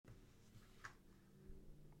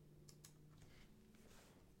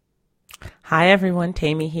Hi everyone,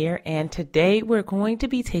 Tammy here, and today we're going to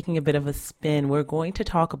be taking a bit of a spin. We're going to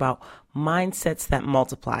talk about mindsets that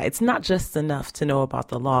multiply. It's not just enough to know about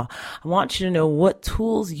the law. I want you to know what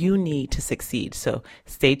tools you need to succeed. So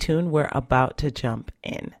stay tuned. We're about to jump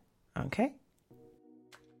in. Okay?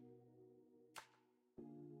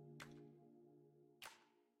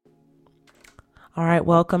 All right,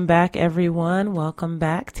 welcome back everyone. Welcome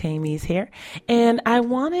back. Tammy's here. And I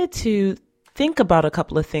wanted to think about a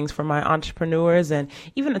couple of things for my entrepreneurs and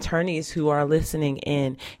even attorneys who are listening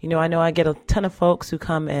in. I know I get a ton of folks who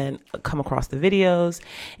come across the videos,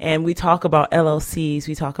 and we talk about LLCs,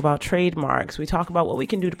 we talk about trademarks, we talk about what we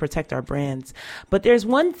can do to protect our brands. But there's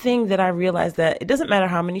one thing that I realized, that it doesn't matter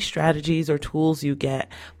how many strategies or tools you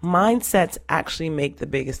get, mindsets actually make the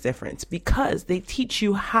biggest difference, because they teach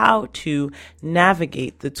you how to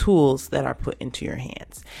navigate the tools that are put into your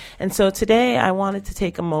hands. And so today I wanted to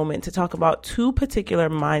take a moment to talk about two particular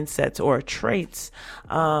mindsets or traits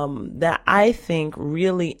that I think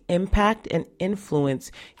really impact and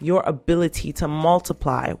influence your ability to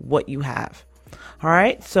multiply what you have. All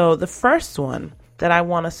right. So the first one that I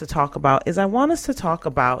want us to talk about is the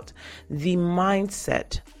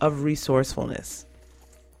mindset of resourcefulness.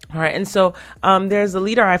 All right. And so there's a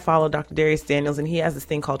leader I follow, Dr. Darius Daniels, and he has this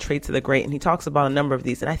thing called Traits of the Great, and he talks about a number of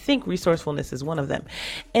these. And I think resourcefulness is one of them.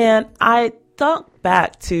 And I thought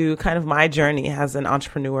back to kind of my journey as an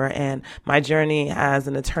entrepreneur and my journey as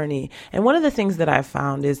an attorney. And one of the things that I've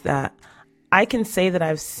found is that I can say that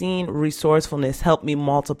I've seen resourcefulness help me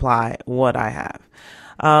multiply what I have.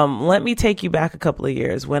 Let me take you back a couple of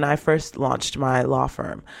years when I first launched my law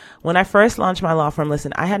firm.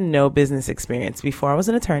 Listen, I had no business experience. Before I was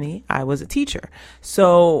an attorney, I was a teacher.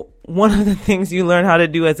 So one of the things you learn how to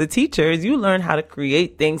do as a teacher is you learn how to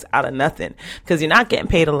create things out of nothing, because you're not getting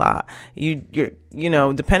paid a lot. You're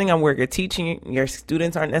depending on where you're teaching, your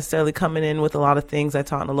students aren't necessarily coming in with a lot of things. I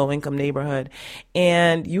taught in a low income neighborhood,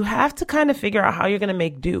 and you have to kind of figure out how you're going to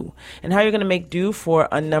make do, and how you're going to make do for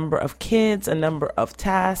a number of kids, a number of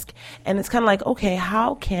tasks. And it's kind of like, okay,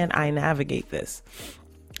 how can I navigate this?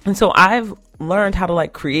 And so I've learned how to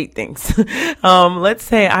create things. Let's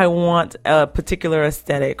say I want a particular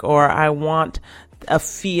aesthetic, or I want a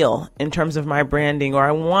feel in terms of my branding, or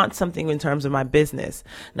I want something in terms of my business.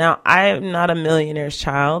 Now, I'm not a millionaire's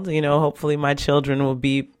child. Hopefully my children will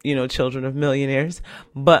be, children of millionaires,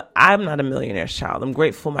 but I'm not a millionaire's child. I'm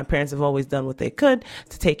grateful my parents have always done what they could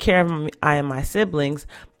to take care of me, I and my siblings.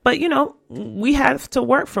 But, we have to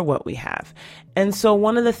work for what we have. And so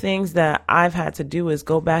one of the things that I've had to do is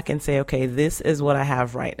go back and say, okay, this is what I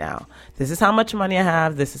have right now. This is how much money I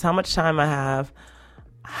have. This is how much time I have.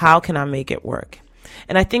 How can I make it work?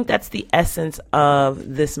 And I think that's the essence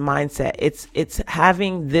of this mindset. It's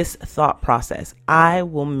having this thought process. I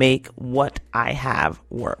will make what I have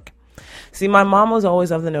work. See, my mom was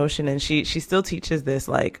always of the notion, and she still teaches this,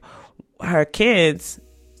 her kids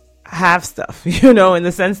have stuff, in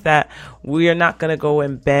the sense that we are not going to go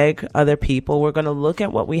and beg other people. We're going to look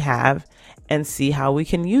at what we have and see how we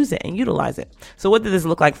can use it and utilize it. So what did this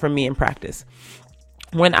look like for me in practice?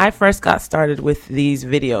 When I first got started with these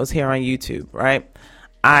videos here on YouTube, right?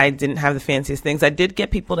 I didn't have the fanciest things. I did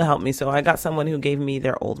get people to help me. So I got someone who gave me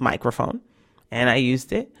their old microphone, and I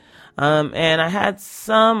used it. And I had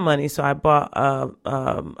some money, so I bought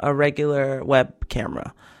a regular web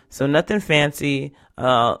camera. So nothing fancy,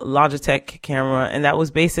 Logitech camera, and that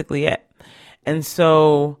was basically it. And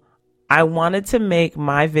so I wanted to make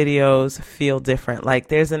my videos feel different.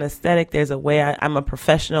 There's an aesthetic, there's a way. I'm a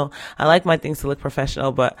professional. I like my things to look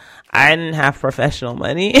professional, but I didn't have professional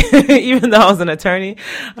money, even though I was an attorney.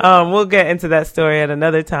 We'll get into that story at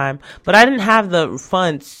another time. But I didn't have the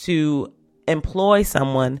funds to employ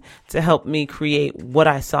someone to help me create what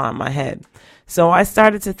I saw in my head. So I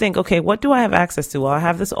started to think, okay, what do I have access to? Well, I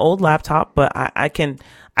have this old laptop, but I can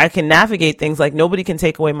navigate things. Nobody can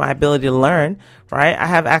take away my ability to learn, right? I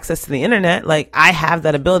have access to the internet. I have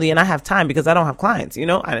that ability, and I have time because I don't have clients. I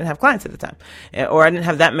didn't have clients at the time, or I didn't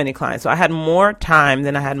have that many clients. So I had more time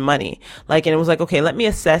than I had money. And it was okay, let me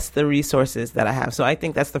assess the resources that I have. So I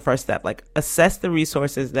think that's the first step. Assess the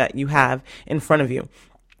resources that you have in front of you.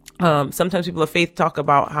 Sometimes people of faith talk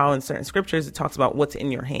about how in certain scriptures, it talks about what's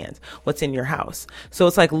in your hands, what's in your house. So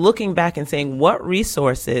it's looking back and saying, what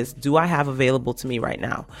resources do I have available to me right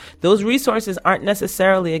now? Those resources aren't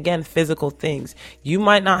necessarily, again, physical things. You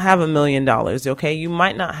might not have $1 million. Okay. You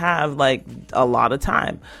might not have a lot of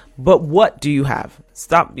time, but what do you have?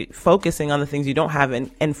 Stop focusing on the things you don't have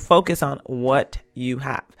and focus on what you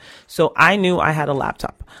have. So I knew I had a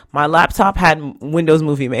laptop. My laptop had Windows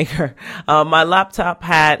Movie Maker. My laptop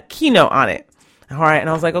had Keynote on it. All right. And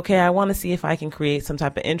I was like, okay, I want to see if I can create some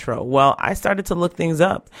type of intro. Well, I started to look things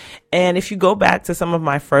up. And if you go back to some of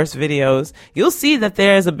my first videos, you'll see that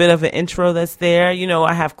there's a bit of an intro that's there. You know,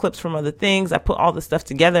 I have clips from other things. I put all the stuff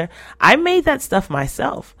together. I made that stuff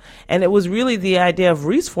myself. And it was really the idea of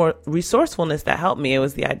resourcefulness that helped me. It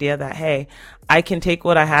was the idea that, hey, I can take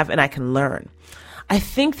what I have and I can learn. I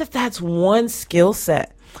think that that's one skill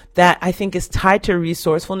set that I think is tied to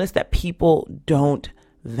resourcefulness that people don't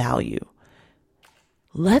value.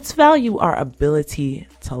 Let's value our ability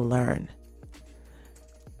to learn.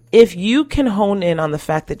 If you can hone in on the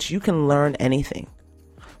fact that you can learn anything,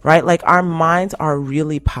 right? Like our minds are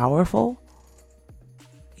really powerful.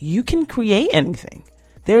 You can create anything.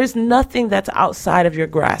 There is nothing that's outside of your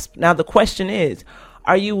grasp. Now, the question is,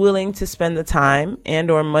 are you willing to spend the time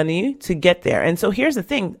and or money to get there? And so here's the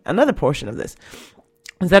thing. Another portion of this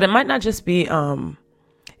is that it might not just be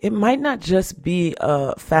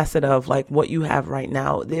a facet of like what you have right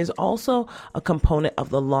now. There's also a component of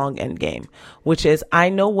the long end game, which is I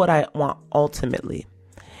know what I want ultimately.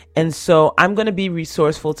 And so I'm going to be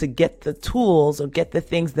resourceful to get the tools or get the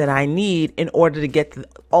things that I need in order to get the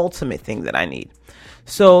ultimate thing that I need.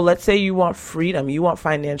 So let's say you want freedom, you want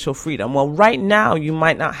financial freedom. Well, right now you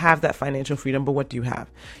might not have that financial freedom, but what do you have?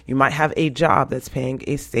 You might have a job that's paying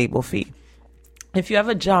a stable fee. If you have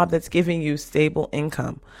a job that's giving you stable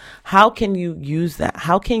income, how can you use that?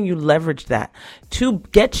 How can you leverage that to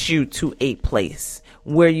get you to a place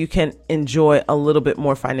where you can enjoy a little bit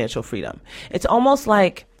more financial freedom? It's almost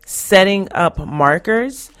like setting up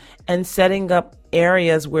markers and setting up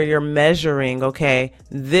areas where you're measuring, okay,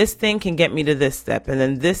 this thing can get me to this step, and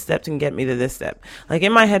then this step can get me to this step. Like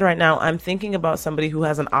in my head right now, I'm thinking about somebody who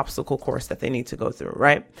has an obstacle course that they need to go through,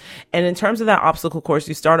 right? And in terms of that obstacle course,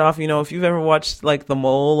 you start off, you know, if you've ever watched like The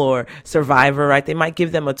Mole or Survivor, right, they might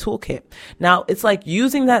give them a toolkit. Now, it's like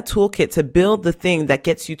using that toolkit to build the thing that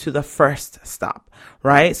gets you to the first stop.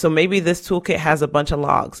 Right? So maybe this toolkit has a bunch of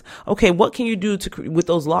logs. Okay, what can you do with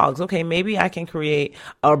those logs? Okay, maybe I can create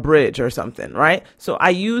a bridge or something, right? So I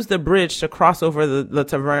use the bridge to cross over the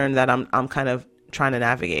tavern that I'm kind of trying to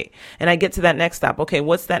navigate. And I get to that next stop. Okay,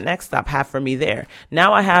 what's that next stop have for me there?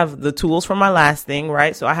 Now I have the tools for my last thing,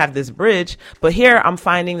 right? So I have this bridge, but here I'm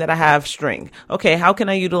finding that I have string. Okay, how can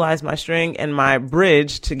I utilize my string and my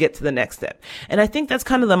bridge to get to the next step? And I think that's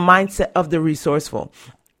kind of the mindset of the resourceful.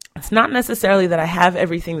 It's not necessarily that I have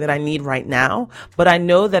everything that I need right now, but I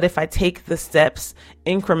know that if I take the steps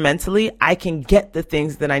incrementally, I can get the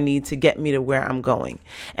things that I need to get me to where I'm going.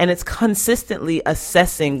 And it's consistently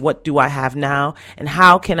assessing what do I have now and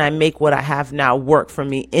how can I make what I have now work for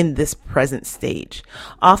me in this present stage.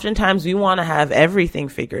 Oftentimes we want to have everything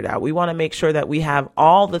figured out. We want to make sure that we have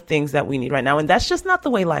all the things that we need right now. And that's just not the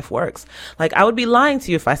way life works. Like I would be lying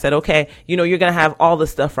to you if I said, okay, you know, you're going to have all the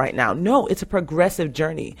stuff right now. No, it's a progressive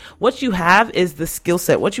journey. What you have is the skill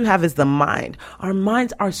set. What you have is the mind. Our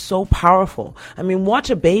minds are so powerful. I mean, watch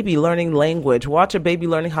a baby learning language, watch a baby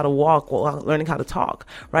learning how to walk, learning how to talk,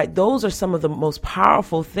 right? Those are some of the most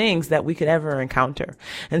powerful things that we could ever encounter.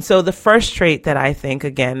 And so the first trait that I think,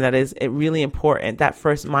 again, that is really important, that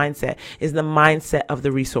first mindset is the mindset of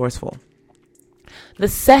the resourceful. The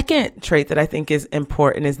second trait that I think is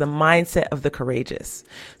important is the mindset of the courageous.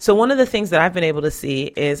 So one of the things that I've been able to see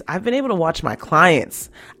is I've been able to watch my clients.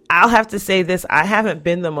 I'll have to say this, I haven't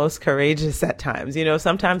been the most courageous at times. You know,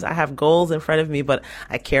 sometimes I have goals in front of me, but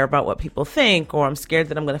I care about what people think, or I'm scared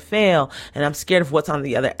that I'm going to fail, and I'm scared of what's on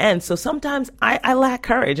the other end. So sometimes I lack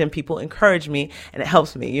courage, and people encourage me, and it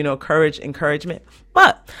helps me, you know, courage, encouragement.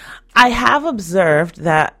 But I have observed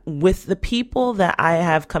that with the people that I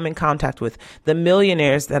have come in contact with, the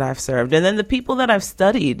millionaires that I've served, and then the people that I've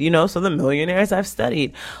studied, you know, so the millionaires I've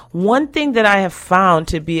studied, one thing that I have found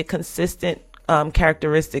to be a consistent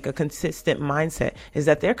characteristic, a consistent mindset is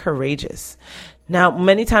that they're courageous. Now,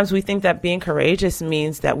 many times we think that being courageous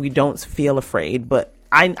means that we don't feel afraid, but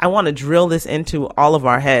I want to drill this into all of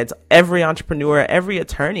our heads. Every entrepreneur, every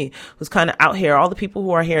attorney who's kind of out here, all the people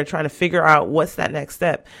who are here trying to figure out what's that next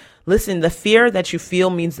step. Listen, the fear that you feel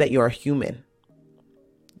means that you're human.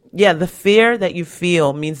 Yeah, the fear that you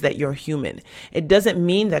feel means that you're human. It doesn't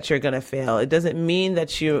mean that you're going to fail. It doesn't mean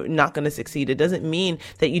that you're not going to succeed. It doesn't mean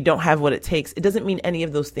that you don't have what it takes. It doesn't mean any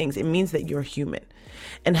of those things. It means that you're human.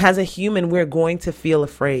 And as a human, we're going to feel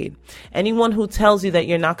afraid. Anyone who tells you that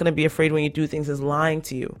you're not going to be afraid when you do things is lying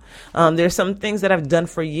to you. There's some things that I've done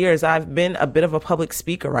for years. I've been a bit of a public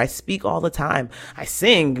speaker. I speak all the time. I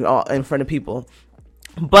sing in front of people.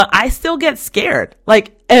 But I still get scared,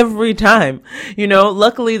 like every time,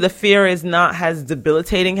 luckily the fear is not as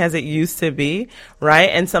debilitating as it used to be, right?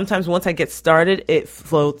 And sometimes once I get started, it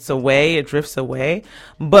floats away, it drifts away.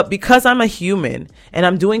 But because I'm a human and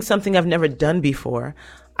I'm doing something I've never done before,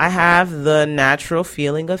 I have the natural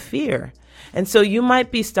feeling of fear. And so you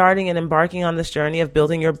might be starting and embarking on this journey of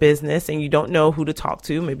building your business and you don't know who to talk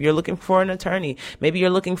to. Maybe you're looking for an attorney. Maybe you're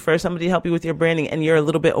looking for somebody to help you with your branding and you're a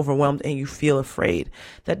little bit overwhelmed and you feel afraid.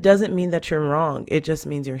 That doesn't mean that you're wrong. It just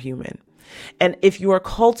means you're human. And if you are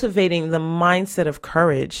cultivating the mindset of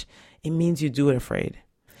courage, it means you do it afraid.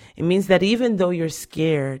 It means that even though you're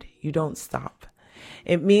scared, you don't stop.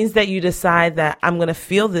 It means that you decide that I'm going to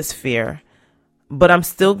feel this fear, but I'm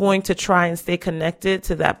still going to try and stay connected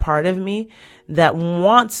to that part of me that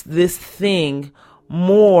wants this thing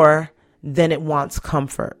more than it wants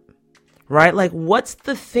comfort, right? Like, what's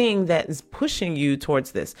the thing that is pushing you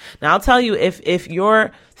towards this? Now, I'll tell you, if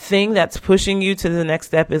your thing that's pushing you to the next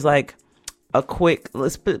step is like a quick,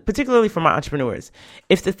 particularly for my entrepreneurs,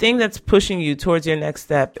 if the thing that's pushing you towards your next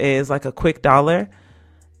step is like a quick dollar,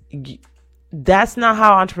 that's not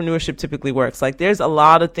how entrepreneurship typically works. Like, there's a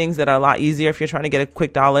lot of things that are a lot easier if you're trying to get a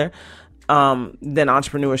quick dollar than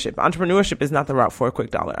entrepreneurship. Entrepreneurship is not the route for a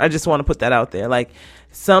quick dollar. I just want to put that out there. Like,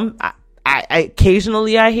 I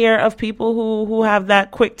occasionally I hear of people who have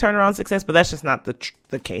that quick turnaround success, but that's just not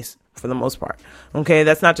the case for the most part. Okay,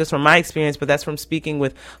 that's not just from my experience, but that's from speaking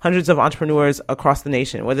with hundreds of entrepreneurs across the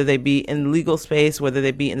nation, whether they be in the legal space, whether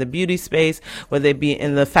they be in the beauty space, whether they be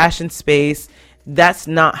in the fashion space. That's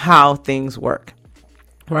not how things work,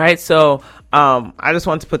 right? So I just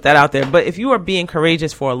want to put that out there. But if you are being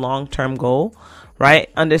courageous for a long-term goal, right,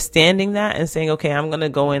 understanding that and saying, okay, I'm going to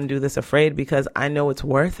go in and do this afraid because I know it's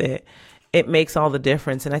worth it, it makes all the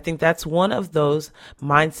difference. And I think that's one of those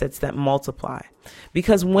mindsets that multiply.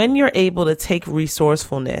 Because when you're able to take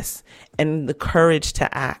resourcefulness and the courage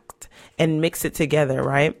to act and mix it together,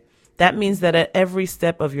 right, that means that at every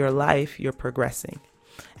step of your life, you're progressing.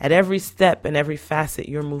 At every step and every facet,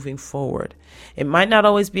 you're moving forward. It might not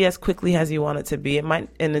always be as quickly as you want it to be. It might,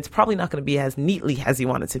 and it's probably not going to be as neatly as you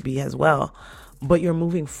want it to be as well, but you're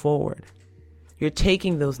moving forward. You're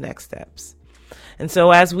taking those next steps. And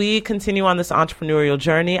so as we continue on this entrepreneurial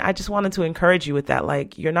journey, I just wanted to encourage you with that.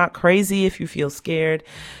 Like, you're not crazy if you feel scared,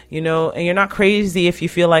 and you're not crazy if you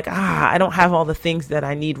feel like, I don't have all the things that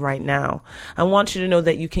I need right now. I want you to know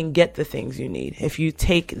that you can get the things you need if you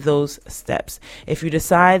take those steps. If you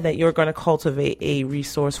decide that you're going to cultivate a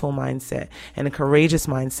resourceful mindset and a courageous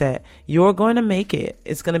mindset, you're going to make it.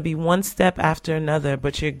 It's going to be one step after another,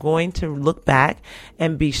 but you're going to look back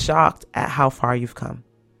and be shocked at how far you've come.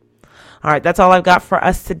 All right, that's all I've got for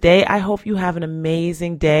us today. I hope you have an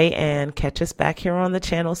amazing day and catch us back here on the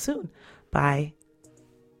channel soon. Bye.